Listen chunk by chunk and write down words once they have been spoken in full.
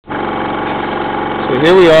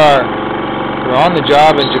here we are. We're on the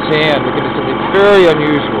job in Japan looking at something very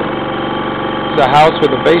unusual. It's a house with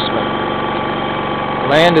a basement.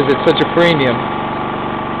 Land is at such a premium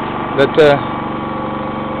that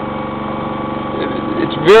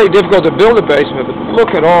it's very difficult to build a basement, but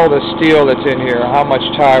look at all the steel that's in here, how much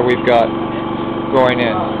tie we've got going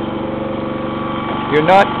in. You're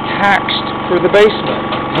not taxed for the basement.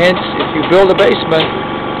 Hence, if you build a basement,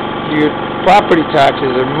 your property taxes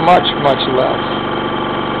are much, much less.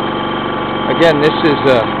 Again, this is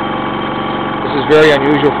very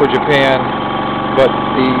unusual for Japan, but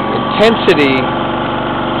the intensity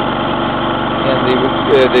and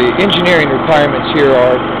the engineering requirements here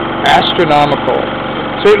are astronomical,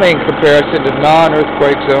 certainly in comparison to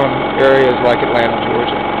non-earthquake zone areas like Atlanta,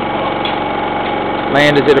 Georgia.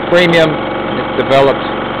 Land is at a premium, and it's developed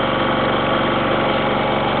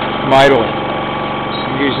mightily.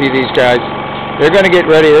 You see these guys, they're going to get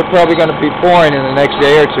ready. They're probably going to be pouring in the next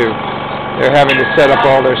day or two. They're having to set up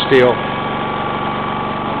all their steel.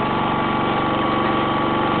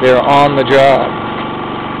 They're on the job,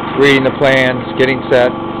 reading the plans, getting set.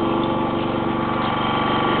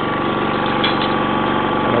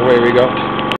 And away we go.